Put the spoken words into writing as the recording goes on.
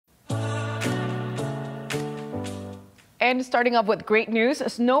And starting off with great news,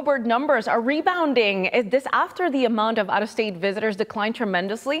 Snowbird numbers are rebounding. This after the amount of out-of-state visitors declined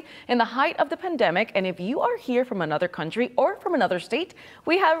tremendously in the height of the pandemic. And if you are here from another country or from another state,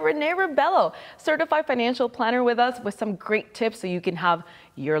 we have Renee Rebelo, certified financial planner, with us with some great tips so you can have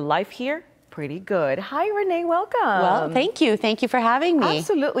your life here pretty good. Hi, Renee. Welcome. Well, thank you. Thank you for having me.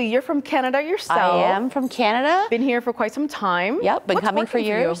 Absolutely. You're from Canada yourself. I am from Canada. Been here for quite some time. Yep. Been coming for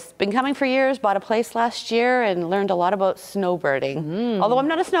years. Been coming for years. Bought a place last year and learned a lot about snowbirding. Although I'm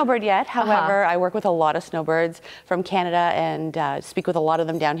not a snowbird yet. However, I work with a lot of snowbirds from Canada and speak with a lot of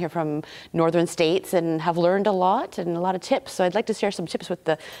them down here from northern states and have learned a lot and a lot of tips. So I'd like to share some tips with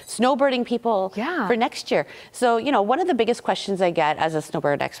the snowbirding people for next year. So, you know, one of the biggest questions I get as a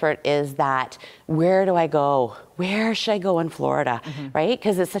snowbird expert is that, where do I go? Where should I go in Florida, right?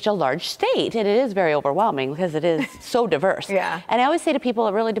 Because it's such a large state and it is very overwhelming because it is so diverse. And I always say to people,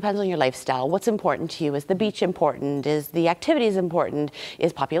 it really depends on your lifestyle. What's important to you? Is the beach important? Is the activities important?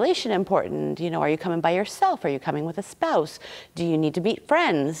 Is population important? You know, are you coming by yourself? Are you coming with a spouse? Do you need to meet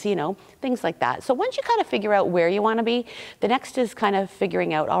friends? You know, things like that. So once you kind of figure out where you want to be, the next is kind of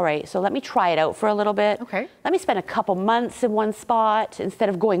figuring out, all right, so let me try it out for a little bit. Let me spend a couple months in one spot instead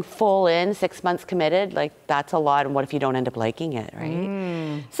of going full in, 6 months committed. Like, that's a lot. And what if you don't end up liking it,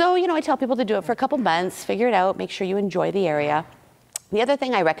 right? So, you know, I tell people to do it for a couple months, figure it out, make sure you enjoy the area. The other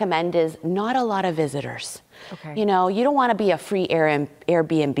thing I recommend is not a lot of visitors. You know, you don't want to be a free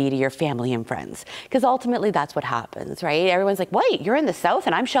Airbnb to your family and friends, because ultimately that's what happens, right? Everyone's like, wait, you're in the south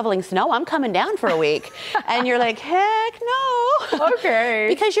and I'm shoveling snow, I'm coming down for a week. And you're like, heck no.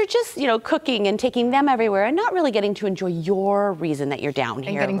 Because you're just, you know, cooking and taking them everywhere and not really getting to enjoy your reason that you're down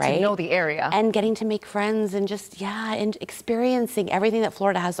here, and getting to know the area. And getting to make friends and just, and experiencing everything that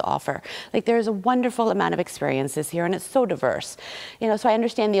Florida has to offer. Like, there's a wonderful amount of experiences here and it's so diverse. You know, so I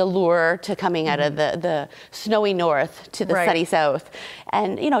understand the allure to coming out of the snowy north to the sunny south.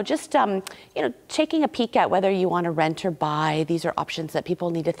 And, you know, just, you know, taking a peek at whether you want to rent or buy. These are options that people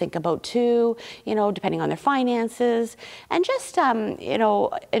need to think about too, you know, depending on their finances. And just, you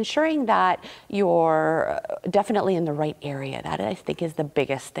know, ensuring that you're definitely in the right area. That, I think, is the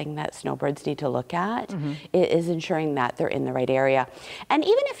biggest thing that snowbirds need to look at, is ensuring that they're in the right area. And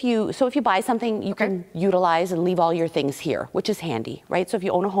even if you, so if you buy something, you can utilize and leave all your things here, which is handy, right? So if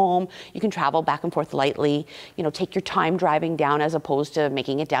you own a home, you can travel back and forth lightly. You know, take your time driving down as opposed to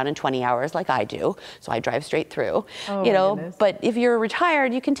making it down in 20 hours like I do. So I drive straight through, you know, but if you're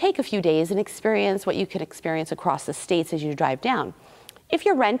retired, you can take a few days and experience what you can experience across the states as you drive down. If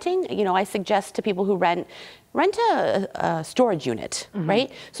you're renting, you know, I suggest to people who rent a storage unit,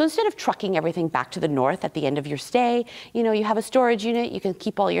 right? So instead of trucking everything back to the north at the end of your stay, you know, you have a storage unit, you can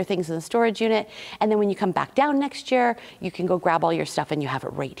keep all your things in the storage unit, and then when you come back down next year, you can go grab all your stuff and you have it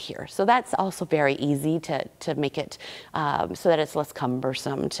right here. So that's also very easy to make it so that it's less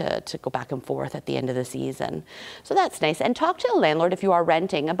cumbersome to go back and forth at the end of the season. So that's nice. And talk to the landlord if you are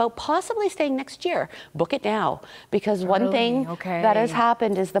renting about possibly staying next year. Book it now, because one thing that has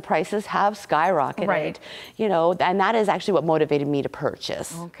happened is the prices have skyrocketed. You know, and that is actually what motivated me to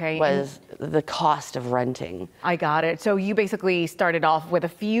purchase, was the cost of renting. I got it. So you basically started off with a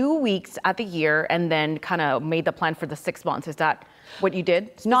few weeks at the year and then kind of made the plan for the 6 months. Is that what you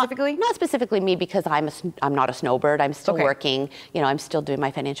did specifically? Not specifically me, because I'm not a snowbird. I'm still working. You know, I'm still doing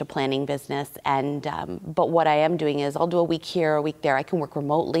my financial planning business. And but what I am doing is I'll do a week here, a week there. I can work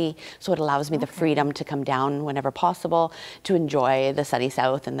remotely, so it allows me the freedom to come down whenever possible to enjoy the sunny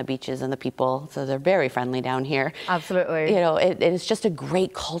south and the beaches and the people. So they're very friendly down here. Absolutely. You know, it is just a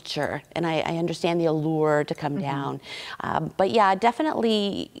great culture, and I understand the allure to come down. But yeah,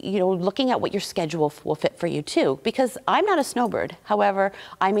 definitely, you know, looking at what your schedule will fit for you too, because I'm not a snowbird. However,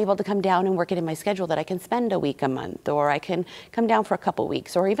 I'm able to come down and work it in my schedule that I can spend a week a month, or I can come down for a couple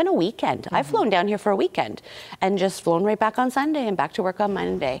weeks, or even a weekend. I've flown down here for a weekend and just flown right back on Sunday and back to work on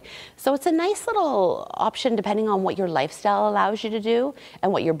Monday. So it's a nice little option depending on what your lifestyle allows you to do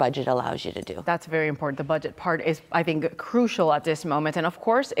and what your budget allows you to do. That's very important. The budget part is, I think, crucial at this moment. And of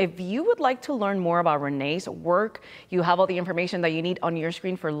course, if you would like to learn more about Renee's work, you have all the information that you need on your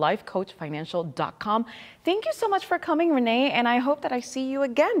screen for lifecoachfinancial.com. Thank you so much for coming, Renee, and I hope that I see you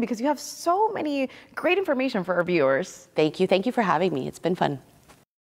again, because you have so many great information for our viewers. Thank you. Thank you for having me. It's been fun.